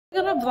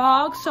Gonna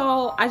vlog.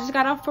 So I just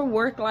got off from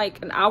work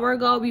like an hour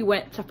ago. We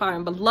went to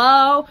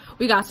Five&below.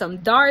 We got some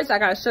darts. I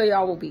gotta show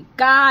y'all what we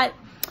got.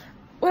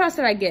 What else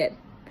did I get?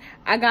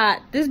 I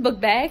got this book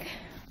bag,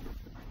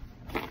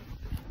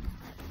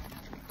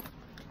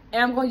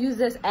 and I'm gonna use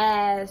this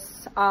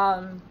as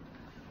the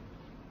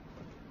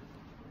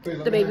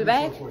baby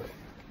bag.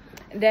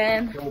 And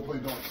then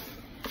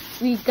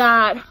we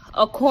got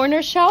a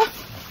corner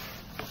shelf,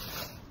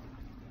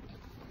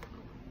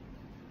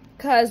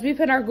 because we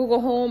put our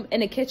Google Home in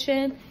the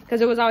kitchen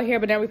because it was out here,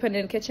 but then we put it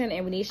in the kitchen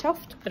and we need a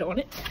shelf to put it on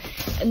it.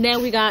 And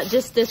then we got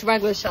just this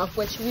regular shelf,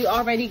 which we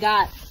already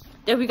got.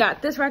 Then we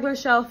got this regular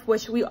shelf,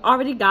 which we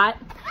already got.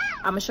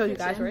 I'm gonna show you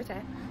guys where it's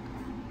at.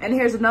 And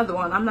here's another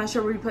one. I'm not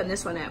sure where we're putting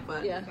this one at,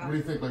 but yeah. What do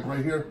you think, like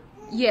right here?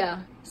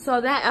 Yeah,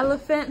 so that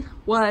elephant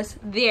was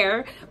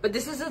there, but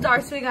this is the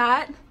darts we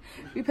got.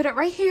 We put it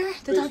right here,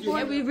 the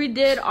dartboard. We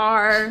redid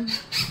our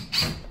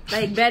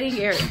like bedding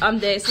area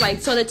this,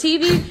 like, so the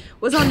TV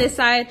was on this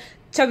side,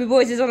 Chubby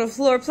Boys is on the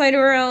floor playing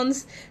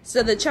around.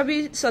 So the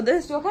Chubby, so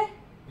this, you okay?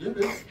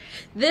 Yeah.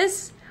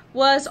 This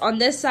was on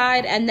this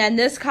side, and then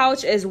this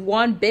couch is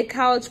one big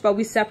couch, but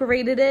we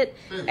separated it,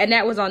 and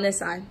that was on this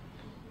side.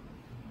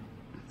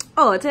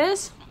 Oh, it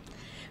is?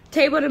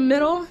 Table in the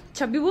middle,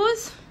 Chubby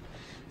Boys.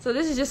 So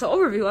this is just an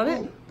overview of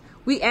it.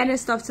 We added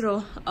stuff to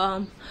the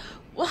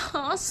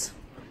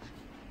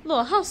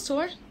little house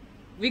tour.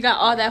 We got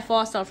all that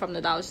fall stuff from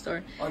the dollar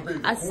store.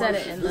 I said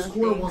it in this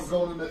corner one's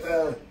going in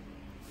the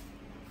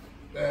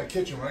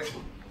kitchen, right?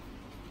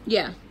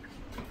 Yeah.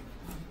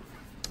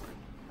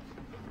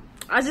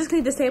 I just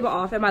cleaned this table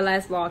off in my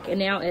last vlog, and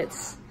now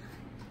it's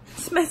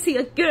messy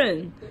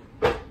again.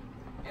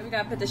 And we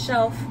gotta put the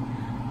shelf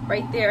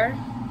right there.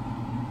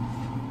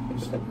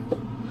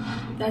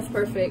 That's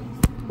perfect.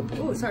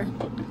 Oh, sorry.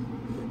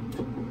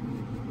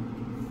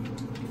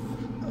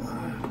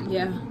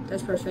 Yeah,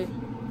 that's perfect.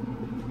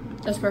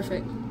 That's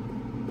perfect.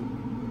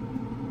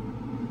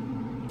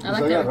 I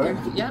like that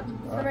right there. Yep.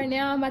 So right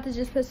now I'm about to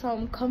just put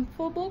some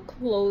comfortable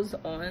clothes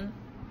on.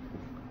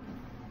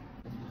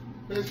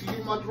 Hey, you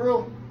need my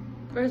drill?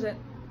 Where is it?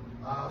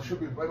 Should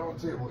be right on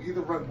the table.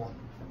 Either red one.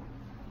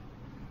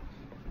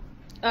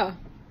 Oh,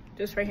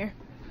 just right here.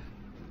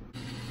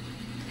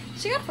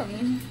 She got it for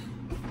me.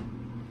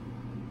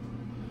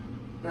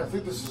 Yeah, I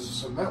think this is a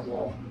cement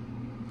wall.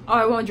 Oh,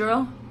 I won't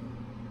drill?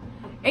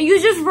 And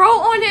you just wrote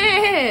on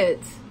it!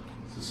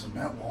 It's a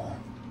cement wall.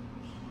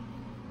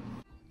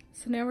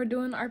 So now we're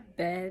doing our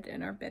bed,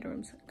 and our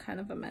bedroom's kind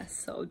of a mess,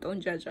 so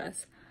don't judge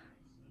us.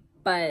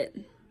 But,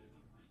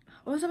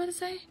 what was I about to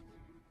say?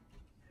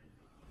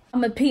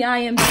 I'm a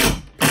PIMP.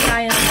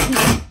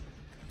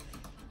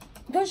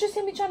 Don't you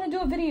see me trying to do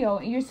a video,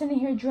 and you're sitting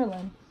here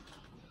drilling?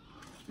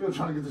 You're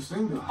trying to get this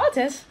thing done. Oh, it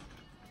is.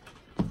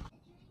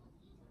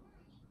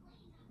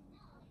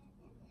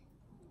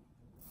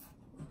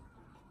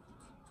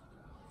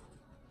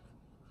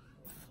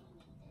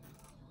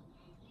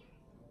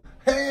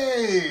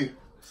 Hey!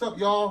 What's up,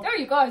 y'all? There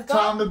you go.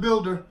 Tom the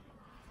builder.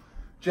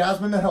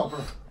 Jasmine the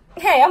helper.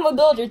 Hey, I'm a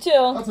builder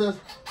too. That's it.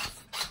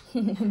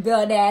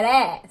 Build that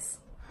ass.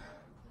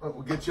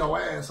 We'll get your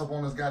ass up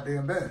on this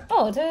goddamn bed.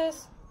 Oh, it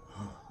is.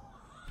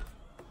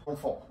 Don't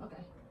fall.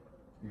 Okay.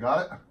 You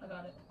got it? I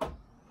got it.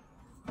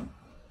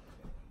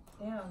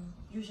 Damn,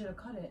 you should have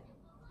cut it.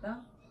 No?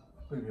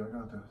 Baby, I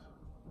got this.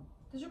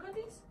 Did you cut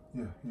these?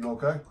 Yeah. You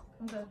okay?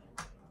 I'm good.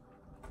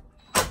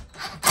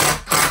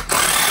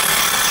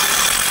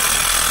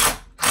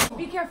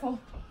 Be careful.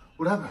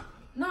 What happened?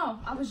 No,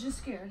 I was just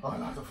scared. All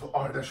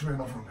right, that should be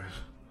enough room, bitch.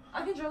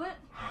 I can drill it.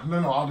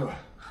 No, I'll do it.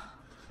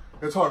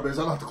 It's hard, bitch.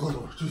 I like to close the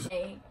door. Jesus.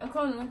 Hey, bitch,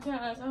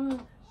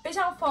 I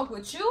don't fuck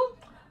with you.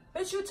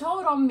 Bitch, you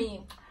told on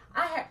me.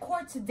 I had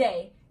court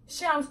today.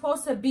 Shit, I'm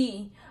supposed to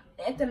be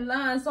at the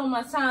lines on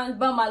my signs,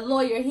 but my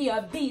lawyer, he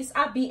a beast.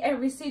 I beat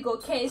every single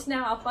case.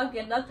 Now I'm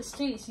fucking up the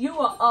streets. You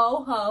a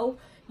old hoe.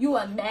 You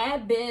a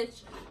mad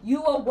bitch.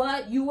 You a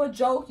what? You a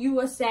joke. You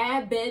a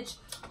sad bitch.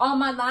 All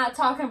my life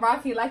talking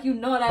Rocky like you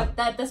know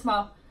that's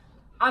my,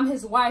 I'm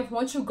his wife.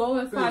 Won't you go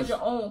and find your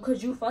own?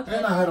 Cause you fucking.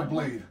 And I had a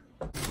blade.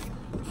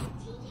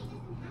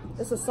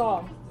 It's a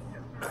saw.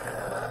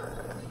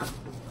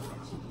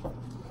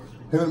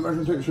 Hey, the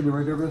measuring tape should be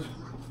right there, bitch.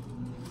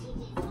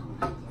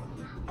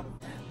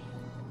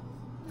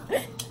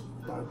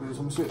 Alright, please,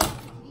 let me see it.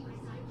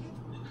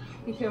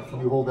 Be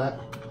careful. You hold that.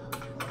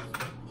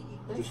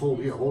 Just hold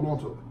on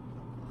to it.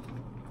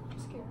 I'm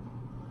scared.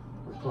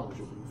 I promise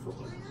you, you feel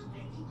like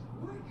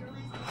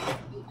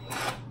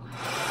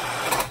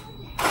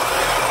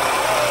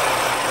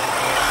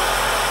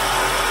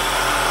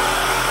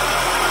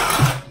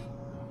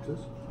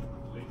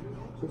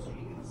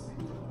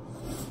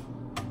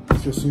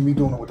just see me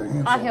doing it with the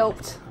hands. I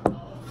helped.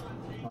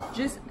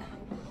 Just,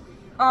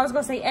 I was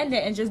gonna say end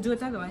it and just do it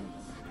the other way.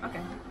 Okay.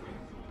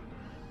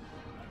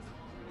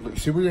 Look,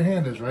 see where your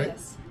hand is, right?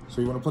 Yes. So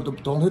you want to put the,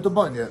 don't hit the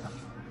button yet.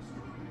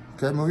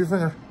 Okay, move your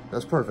finger.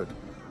 That's perfect.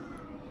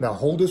 Now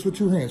hold this with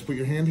 2 hands. Put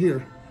your hand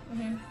here.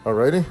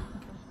 Alrighty?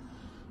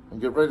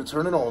 And get ready to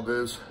turn it on,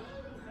 Biz.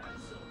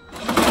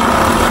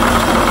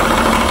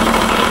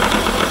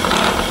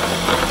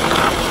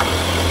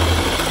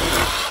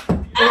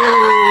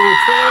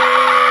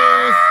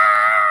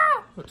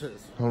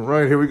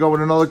 right, here we go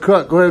with another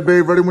cut. Go ahead,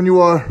 babe. Ready when you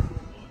are.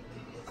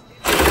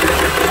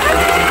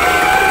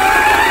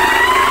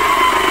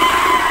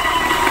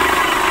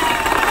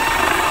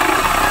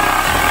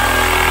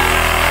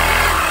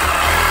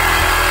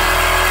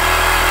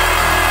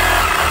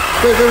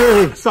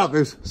 Hey. Stop,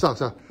 babe.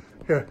 Stop.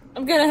 Here.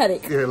 I'm getting a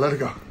headache. Yeah, let it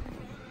go.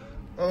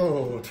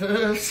 Oh,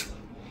 Tess.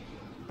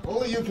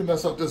 Only you can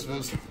mess up this,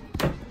 Biz.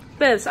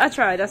 Biz, I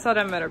tried. I saw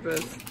that matter,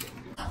 Biz.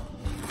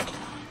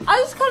 I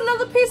just cut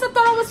another piece. I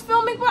thought I was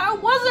filming, but I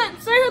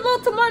wasn't. Say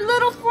hello to my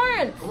little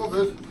friend. Come on,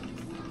 Biz.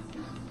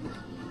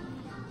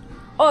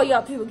 Oh,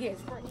 y'all people get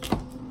sprayed.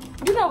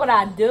 You know what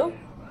I do?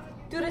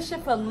 Do this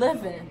shit for a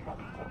living.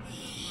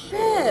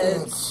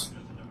 Biz.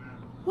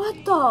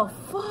 What the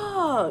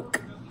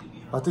fuck?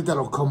 I think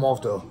that'll come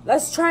off, though.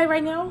 Let's try it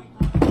right now.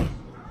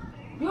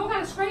 You don't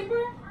got a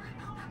scraper?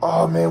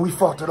 Oh, man, we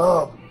fucked it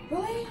up.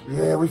 Really?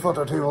 Yeah, we fucked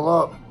our table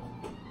up.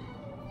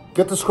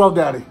 Get the scrub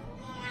daddy.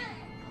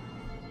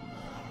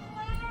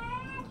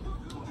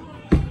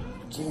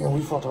 Damn,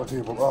 we fucked our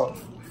table up.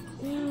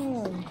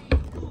 Yeah.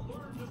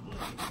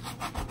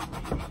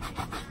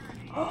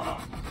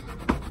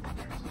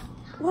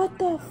 What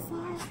the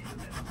fuck?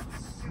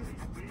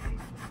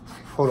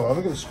 Hold on, let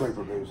me get a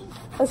scraper, babes.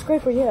 A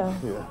scraper, yeah.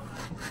 Yeah.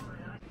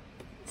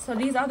 So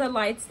these are the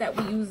lights that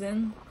we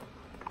using.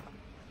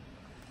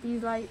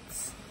 These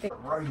lights.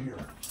 Right here.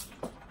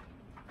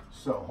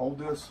 So hold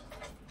this,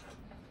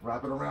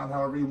 wrap it around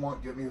however you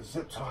want. Get me a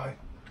zip tie.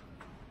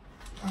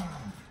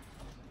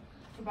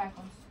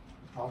 Tobacco.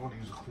 I want to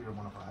use a clear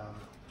one if I have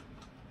it.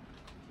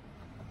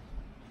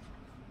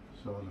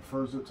 So the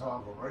first zip tie will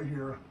go right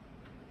here.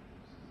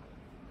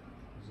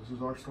 This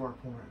is our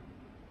start point.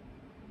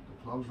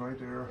 The plug's right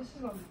there. This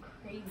is gonna be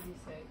crazy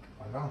sick.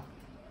 I know.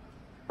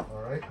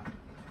 All right.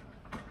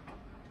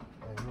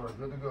 And you are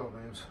good to go,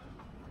 babes.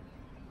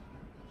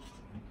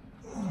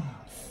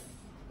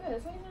 Yeah,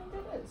 this ain't nothing to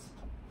this.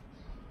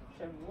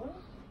 What?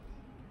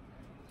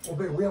 Well,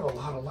 babe, we have a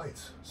lot of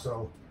lights.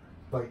 So,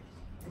 like,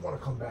 you want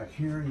to come back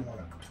here?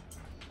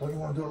 Don't you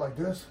want to do it like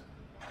this?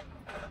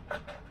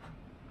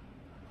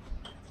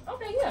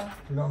 Okay, yeah.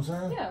 You know what I'm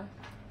saying? Yeah.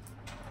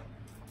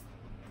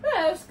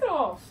 Yeah, let's get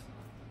off.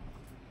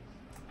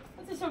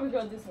 Let's just show we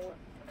go this one.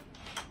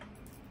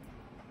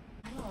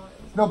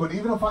 No, but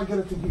even if I get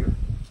it to here,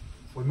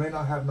 we may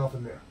not have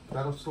nothing there.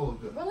 That'll still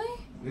look good.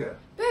 Really? Yeah.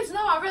 Babes, no,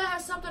 I'd rather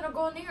have something to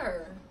go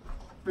near.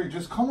 Babe,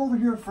 just come over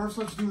here first.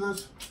 Let's do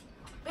this.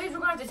 Babes, we're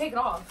gonna have to take it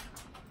off.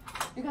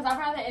 Because I'd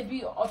rather it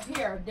be up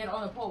here than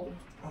on the pole.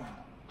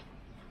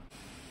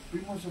 Be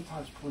more zip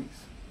ties, please.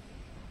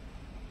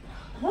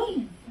 All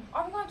we're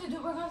gonna have to do,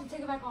 we're gonna have to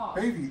take it back off.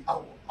 Baby,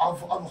 I'll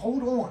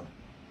hold on.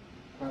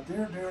 Got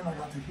there, and I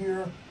got to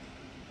here.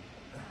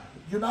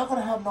 You're not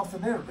gonna have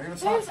nothing there, babe.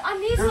 It's Babes, not, I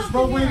need there's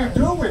something no way there. to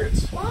do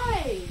it.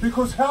 Why?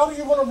 Because how do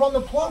you want to run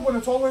the plug when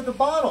it's all the way at the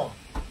bottom?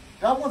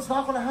 That one's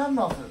not gonna have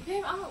nothing.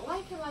 Babe, I don't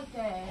like it like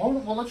that. Hold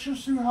on, well, let's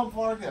just see how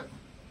far I get.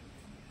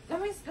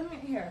 Let me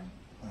here.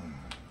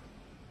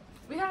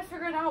 We gotta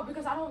figure it out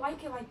because I don't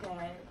like it like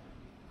that.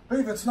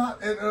 Babe, it's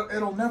not,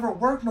 it'll never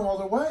work no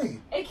other way.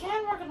 It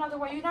can work another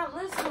way. You're not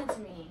listening to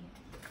me.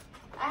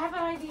 I have an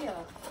idea.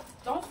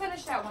 Don't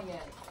finish that one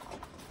yet.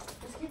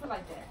 Just keep it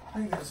like that.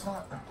 Babe, it's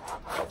not.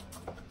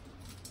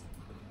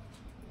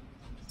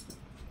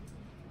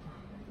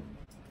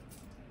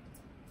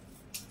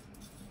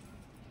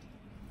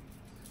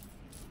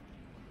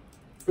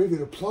 Baby,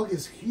 the plug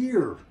is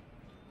here.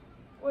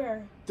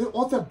 Where?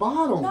 At the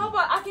bottom. No,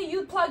 but I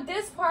can plug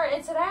this part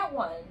into that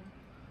one.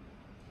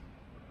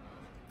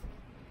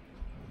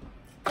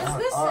 Just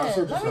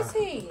listen. Let me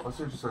see. I see what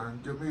you're saying.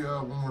 Give me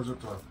one more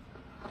zip tie.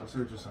 I see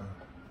what you're saying.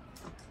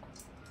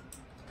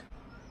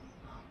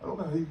 I don't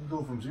know how you can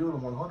go from 0 to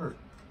 100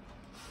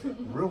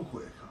 real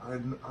quick. I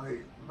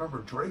remember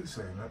Drake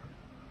saying it,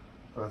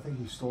 but I think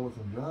he stole it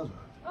from Jasmine.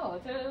 Oh,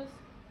 it is.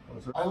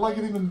 I like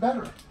it even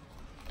better.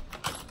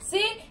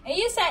 See? And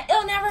you said,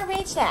 it'll never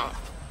reach that.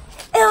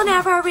 It'll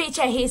never reach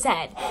it, he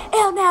said.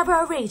 It'll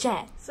never reach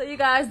it. So you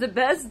guys, the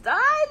bed's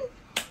done.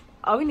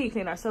 Oh, we need to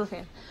clean our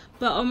silicone.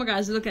 But oh my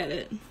gosh, look at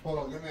it. Hold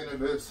on, give me an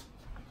this.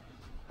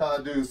 How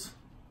I do's.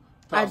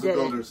 I did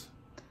builders.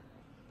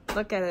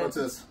 Look at it. What's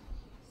this?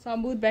 So I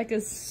moved back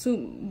as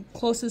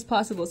close as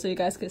possible so you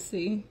guys could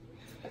see.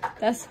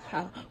 That's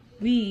how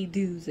we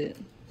do's it.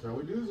 That's how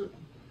we do's it.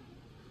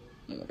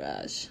 Oh my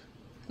gosh.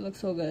 It looks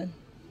so good.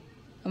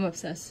 I'm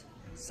obsessed.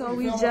 So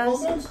we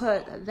just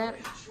put that.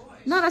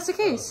 No, that's the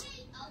case.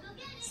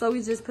 So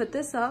we just put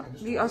this up.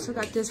 We also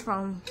got this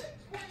from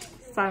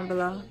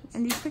Five&below.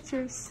 And these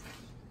pictures.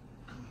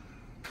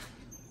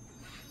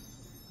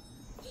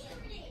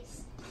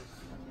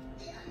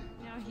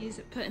 Now he's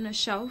putting a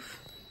shelf.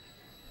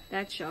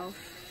 That shelf.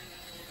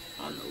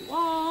 On the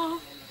wall.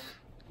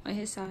 On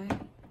his side.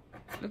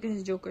 Look at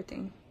his Joker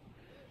thing.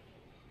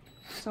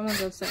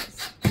 Someone's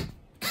obsessed.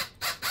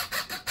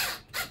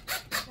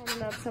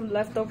 Cutting up some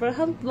leftover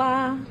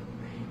hoopla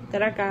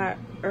that I got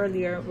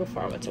earlier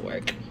before I went to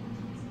work.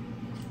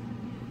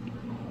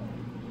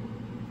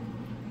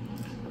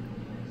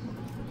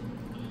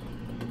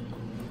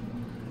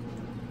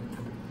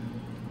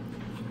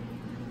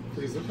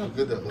 Please, look how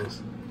good that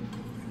looks.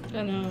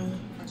 I know.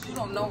 You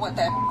don't know what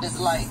that is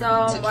like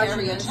So, to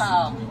carry a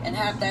child and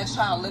have that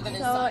child living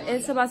in. So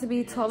it's about to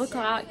be 12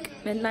 o'clock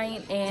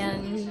midnight,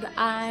 and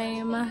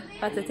I'm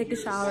about to take a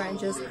shower and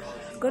just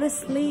go to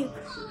sleep.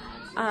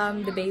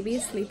 The baby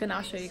is sleeping.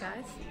 I'll show you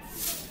guys.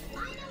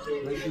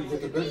 Make sure you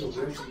get the bedroom,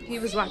 bitch. He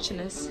was watching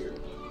this.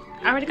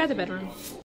 I already got the bedroom.